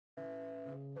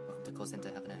the call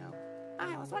center. How can I help?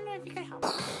 I was wondering if you could help.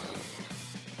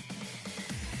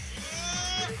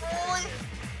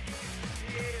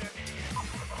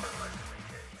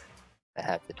 That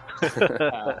happened.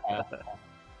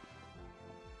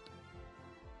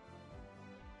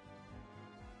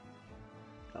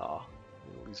 Oh,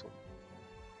 we'll lose one.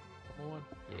 Come on.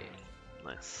 Yeah.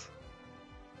 Nice.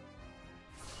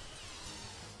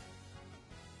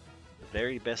 The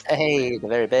very best. Hey, the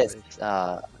very best.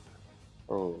 Oh,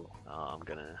 Oh, I'm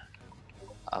gonna.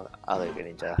 I'll go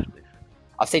TqTninja.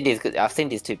 I've seen these. I've seen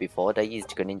these two before. They used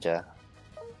TqTninja.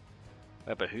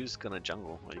 Wait, but who's gonna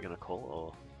jungle? Are you gonna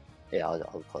call or? Yeah,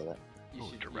 I'll call that. You Oh,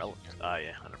 should Jarell. jungle. Ah,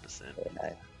 yeah, 100%. Yeah,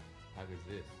 no. How goes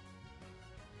this?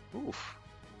 Oof.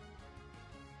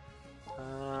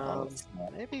 Oh,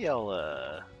 snap. Maybe I'll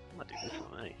I might do this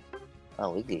one, eh?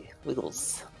 Oh,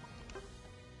 Wiggles.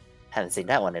 Haven't seen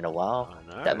that one in a while. I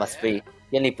know. That must be.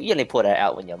 You only pull that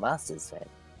out when you're masters, man.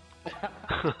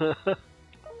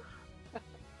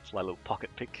 It's my little pocket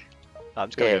pick. I'm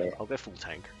just gonna Yeah. go, I'll go full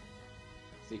tank.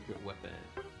 Secret weapon.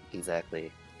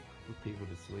 Exactly. Put people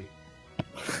to sleep.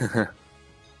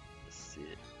 That's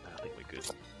it. I think we're good.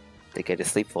 They go to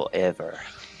sleep forever.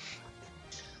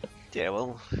 Yeah,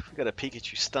 well, we got a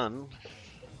Pikachu stun.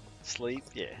 Sleep,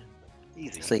 yeah.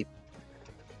 Easy. Sleep.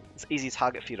 It's easy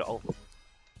target for you to ult.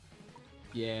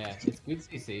 Yeah, it's good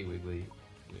CC Wiggly.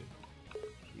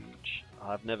 Huge.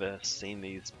 I've never seen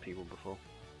these people before.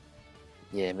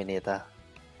 Yeah, me neither.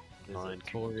 There's a Nine.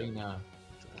 Taurina.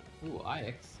 Ooh,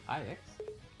 IX.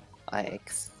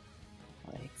 IX.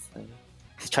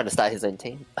 He's trying to start his own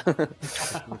team.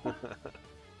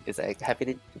 Is happy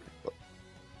to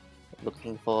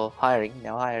looking for hiring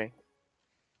now? Hiring.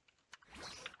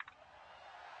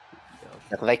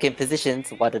 Like vacant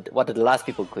positions. What did the last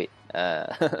people quit?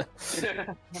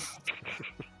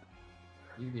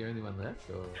 You the only one left,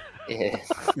 or? Yeah.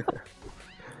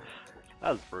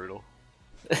 That was brutal.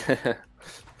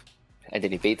 And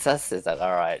then he beats us. It's like,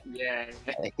 all right. Yeah.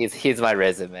 Here's my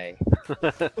resume.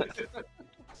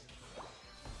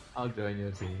 I'll join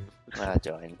your team. I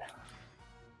joined.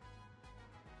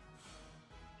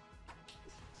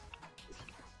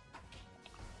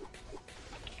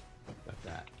 Got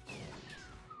that.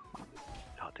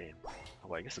 Oh, damn. Oh,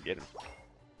 well, I guess I'll get him.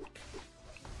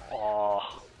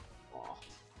 Oh. Oh,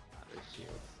 those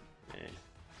shields. Yeah.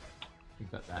 You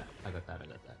got that. I got that.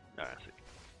 Alright, I see.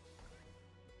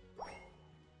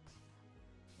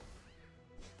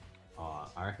 Oh,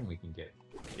 I reckon we can get.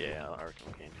 Yeah, I reckon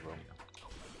we can as well.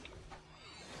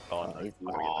 Oh, no. Easy. I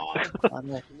Oh,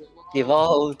 no.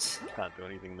 Evolved. can't do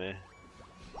anything there.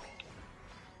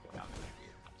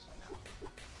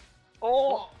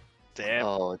 Oh! Damn.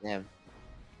 Oh damn.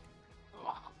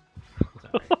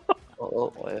 Sorry.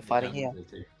 Oh, we're fighting here.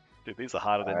 Dude, these are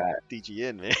harder than Alright.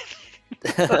 DGN, man.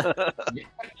 Yeah.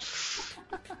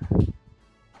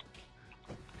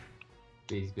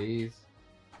 Bees.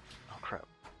 Oh, crap.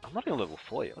 I'm not even level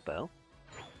 4 yet, what the hell?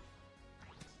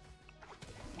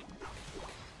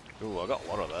 Ooh, I got a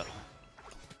lot of that.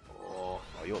 Oh,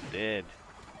 you're dead.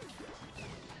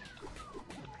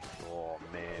 Oh,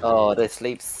 man. Oh, they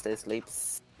sleeps. So good.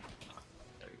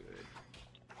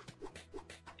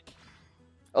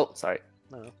 Oh, sorry.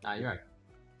 No, Ah, you're right.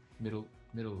 Middle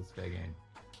is fair game.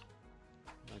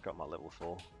 I got my level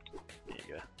 4. There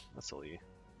you go. That's all you.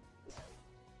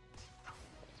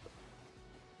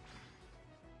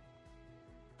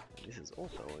 This is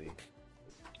also all you.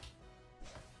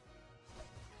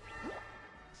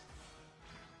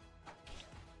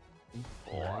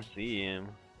 Oh, I see him.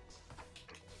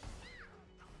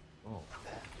 Oh.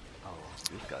 Oh, this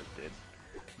guy's dead.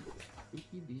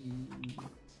 Spooky bee.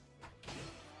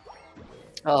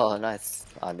 Oh, nice.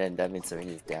 Oh, then that means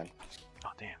Serena's down.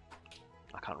 Oh, damn.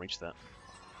 I can't reach that.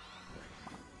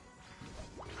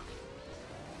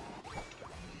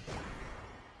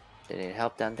 They need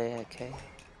help down there. Okay.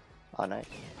 Oh no.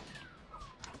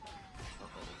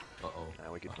 Uh-oh.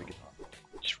 No, we could. You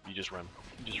just run.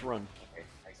 You just run. Okay,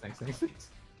 thanks.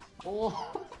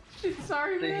 Oh, shit,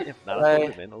 sorry, man. Damn. No, that's all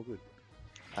good, man. All good.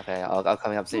 Okay, I'll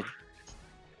coming up soon.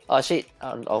 Oh shit!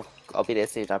 I'll be there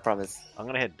soon. I promise. I'm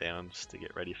gonna head down just to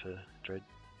get ready for Dread.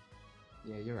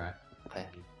 Yeah, you're right. Okay.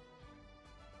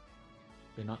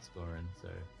 They're not scoring, so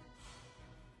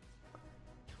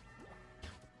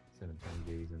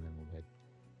 720 Gs and then we'll head.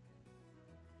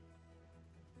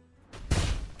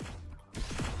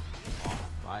 Oh,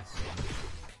 nice.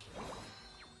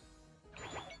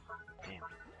 Damn.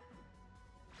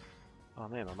 Oh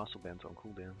man, my muscle band's on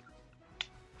cooldown.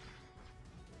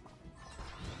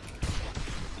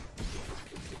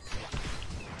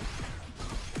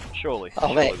 Surely.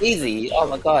 Oh man, surely. easy. Oh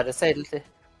my god! I said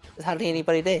there's hardly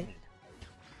anybody there.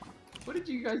 What did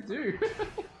you guys do?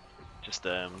 Just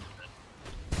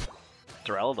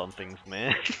drilled on things,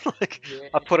 man. Like Yeah.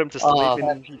 I put him to sleep Oh,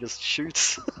 and he just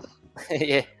shoots.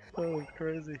 Yeah. Oh,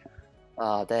 crazy.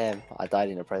 Oh damn, I died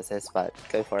in the process, but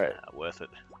go for it. Worth it.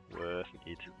 Worth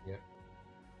it. Yep.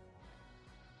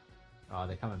 Oh,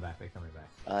 they're coming back. They're coming back.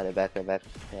 Oh, they're back. They're back.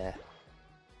 Yeah.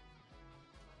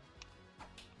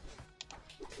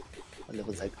 What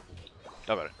level's like?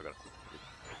 I got it. I got it.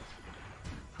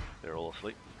 They're all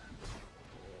asleep.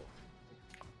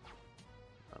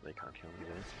 Oh, they can't kill me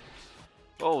there.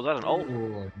 Oh, was that an ult?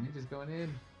 Oh, ninja's going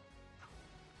in.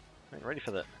 Ain't ready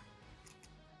for that.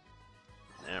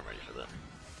 Yeah, I'm ready for that.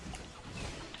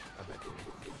 I bet you.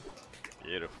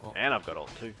 Beautiful. Oh. And I've got ult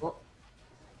too. Oh,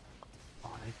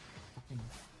 they fucking.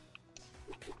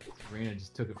 Serena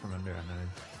just took it from under our nose.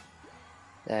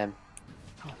 Damn.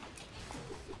 I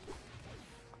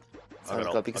Someone's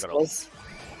got got ult. big I got ult. scores.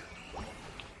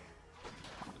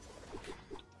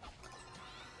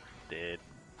 Dead.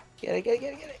 Get it, get it,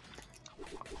 get it, get it.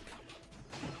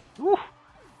 Woo!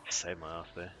 Saved my ass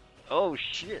there. Oh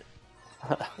shit!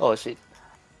 Oh shit.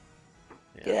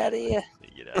 Yeah, Get out of here.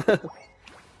 Get out.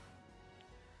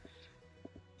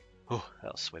 Oh,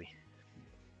 that was sweaty.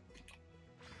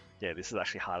 Yeah, this is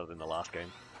actually harder than the last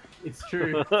game. It's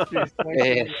true. It's true. It's so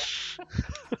Yeah.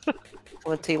 true.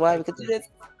 Come on, TY, we can do this.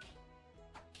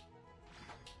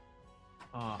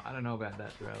 Oh, I don't know about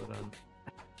that,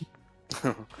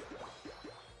 Duraludon.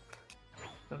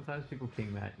 Sometimes people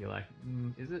ping that, you're like,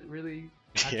 is it really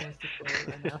Yeah. against the player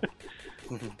right now?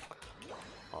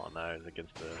 Oh no, it's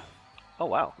against the. Oh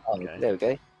wow. Oh, Okay. there we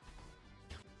go.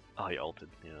 Oh, he altered.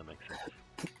 Yeah, that makes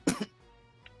sense.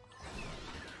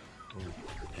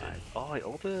 Nice. Oh, he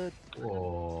altered.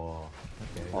 Oh,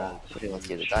 okay. Oh, he wants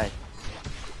you to die.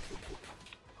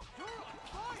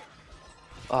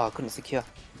 Oh, I couldn't secure.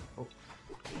 Oh.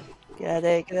 Get out of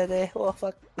there, get out of there. Oh,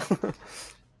 fuck.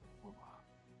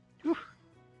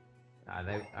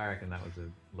 I reckon that was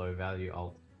a low value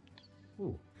ult.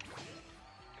 Ooh.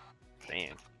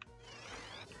 Damn.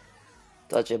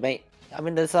 Dodge it, mate. I'm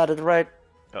in the side of the road.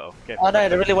 Uh oh. Okay. Oh no,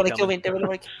 they really want to kill me. They really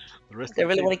want to. The rest They of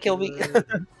the really want to team-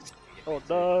 kill me. Oh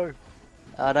no.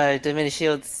 Oh no, too many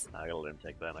shields. I gotta let him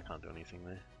take that. I can't do anything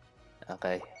there.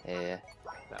 Okay, yeah.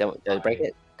 That They'll was break fine.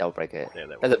 it. They'll break it. Yeah,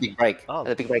 that That's a was. big break. Oh.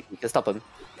 That's a big break. You can stop him.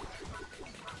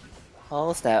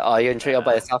 Oh snap! Oh, you're in trio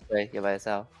by yourself, though. You're by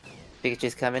yourself.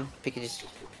 Pikachu's coming. Pikachu's.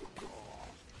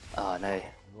 Oh no!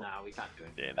 Nah, we can't do it.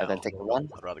 Yeah, I'm no. gonna take the one.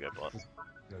 I'd rather go boss.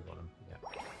 Go bottom. Yeah.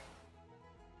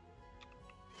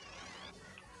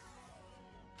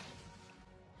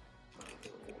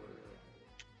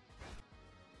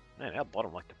 Man, our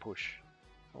bottom like to push.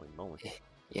 Holy moly.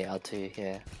 Yeah, L2.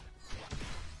 Yeah.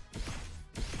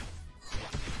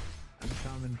 I'm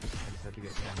coming. I just had to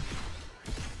get down.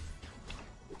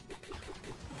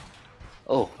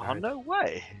 Oh, Oh no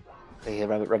way. okay, yeah,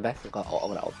 run back. I'm gonna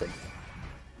ult them.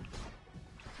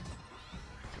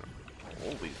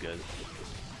 All these guys.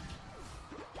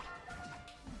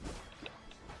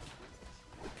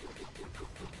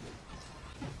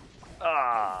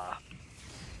 Ah!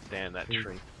 Damn that Please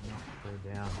tree. not go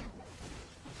down.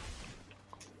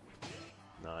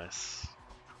 Nice.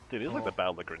 Dude, it's like the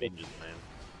Battle of the Greninjas, man.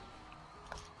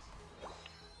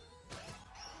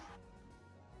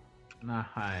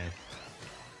 Nice.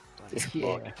 Yeah.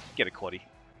 Oh, get a quaddy.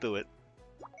 Do it.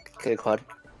 Good quad.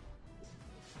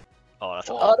 Oh, that's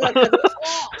Oh no! no, no.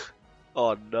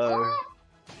 Oh no.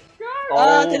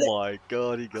 Ah, did it. Oh my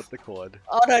god, he got the quad.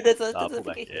 Oh no! There's a. Ah, There's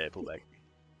pull a back. Yeah, pull back.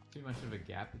 Too much of a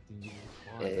gap between you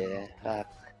Yeah, and yeah, yeah.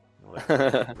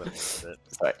 Well, that's it.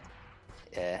 Sorry.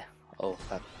 Yeah. Oh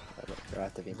fuck. They're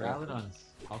after me. Bro. Duraludon's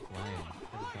off lane.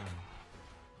 What are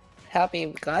you Help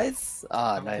me, guys!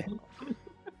 Oh no! doing?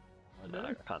 Oh No, no.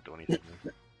 I can't do anything.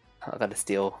 Man. I gotta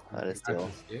steal. I gotta You steal.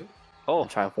 have to steal? Oh, I'm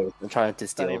trying to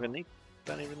steal.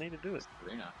 don't even need to do it.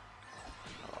 Serena.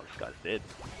 Oh, this guy's dead.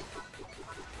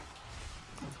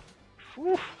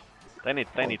 Whew. They need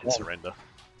to God. surrender.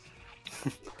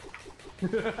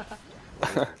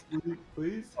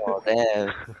 Please? Oh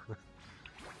damn!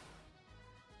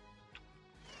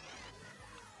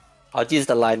 I'll use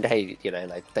the line, hey, you know,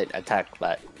 like don't attack,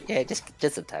 but yeah,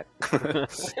 just attack.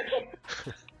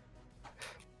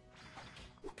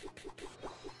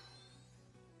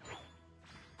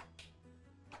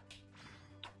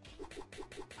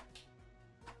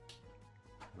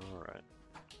 Alright.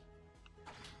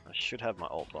 I should have my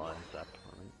ult line zap.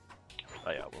 I think.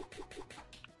 Oh yeah, I will.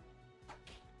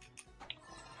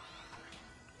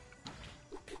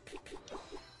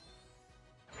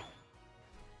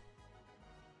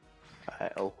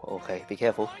 Alright, oh, okay, be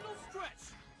careful.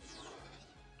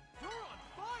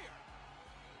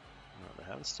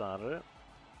 Haven't started it.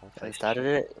 I'll Haven't face started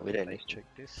check- it? We don't face need. check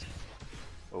this.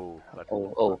 Oh,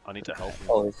 Oh. I need to help him.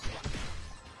 Oh,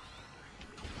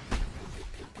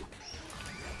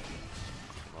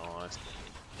 Nice.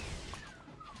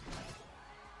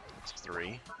 That's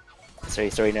 3.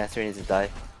 sorry now. 3 needs to die.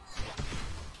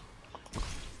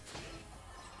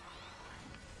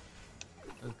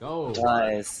 Let's go.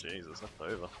 Nice. Jesus, that's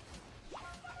over.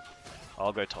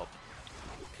 I'll go top.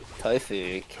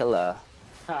 Tofu, killer.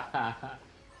 I'll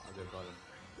go bottom.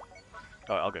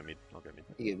 Oh, I'll go mid. I'll go mid.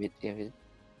 You get mid.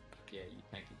 Yeah, you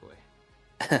tanky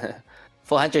boy.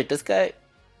 400, let's go.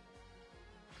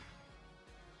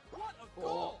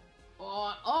 Oh,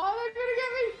 they're gonna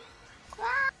get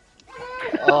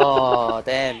me! Oh,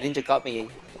 damn, Ninja got me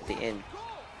at the end.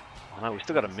 Oh no, we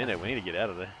still got a minute. We need to get out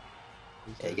of there.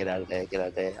 Yeah, get out of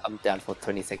there. I'm down for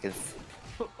 20 seconds.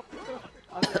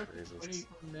 I'm down for Jesus. 20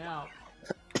 from now.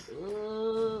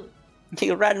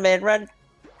 You run, man, run.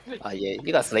 Oh yeah,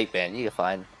 you got sleep, man. You're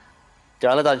fine.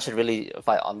 Duraludon should really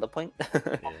fight on the point.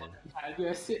 Yeah. Do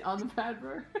I sit on the pad,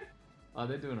 bro? Oh,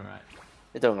 they're doing alright.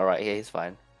 They're doing alright here, he's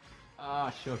fine. Ah,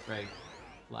 sure, Craig.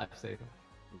 Lifesaver.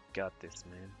 You got this,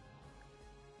 man.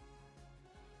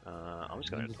 I'm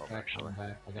just gonna go top actually.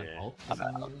 I got Yeah. ult for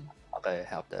some reason. I'll go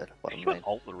help the bottom You got lane.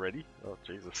 ult already? Oh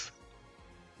Jesus.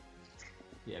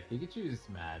 Yeah, Pikachu is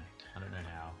mad. I don't know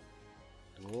how.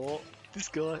 Oh, this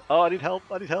guy. Oh, I need help.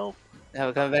 I need help. Now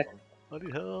we're coming back. I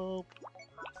need help.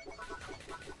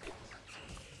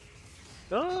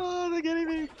 Oh, they're getting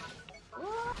me.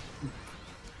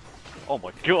 Oh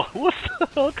my god, what the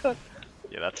hell? God.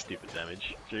 Yeah, that's stupid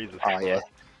damage. Jesus. Oh yeah.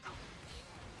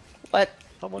 What?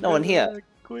 Someone No one go here. there,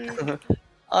 Quick.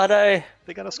 Oh no.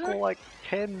 They're gonna score like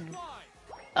 10. Oh,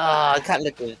 I can't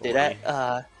let them do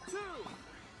that.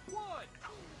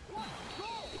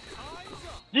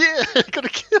 Yeah, got a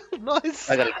kill. Nice.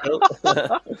 I got a kill.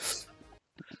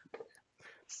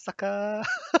 Sucker.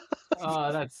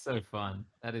 Oh, that's so fun.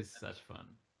 That is such fun.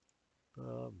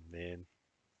 Oh man.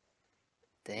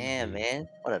 Damn, man.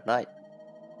 What a night.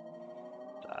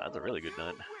 That's a really good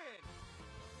night.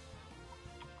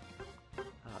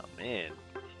 Oh man.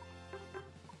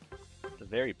 The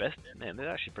very best. Man, they're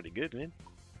actually pretty good, man.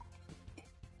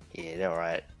 Yeah, they're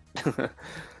alright.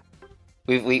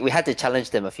 we had to challenge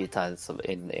them a few times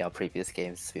in our previous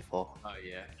games before. Oh,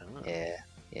 yeah. Oh.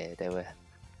 Yeah, they were.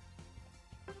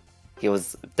 He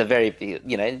was the very,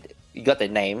 you know, you got their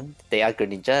name, they are good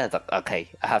ninja. It's like, okay,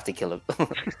 I have to kill him. I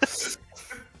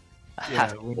Yeah,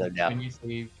 have to kill him now. when you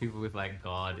see people with like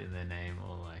God in their name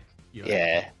or like, you're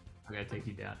Yeah. like, I'm gonna take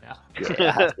you down now. Yeah,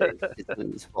 I have to.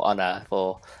 It's for honor.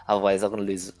 For otherwise, I'm gonna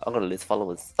lose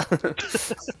followers.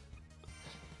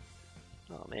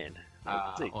 Oh man.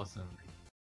 Ah, Let's see. awesome.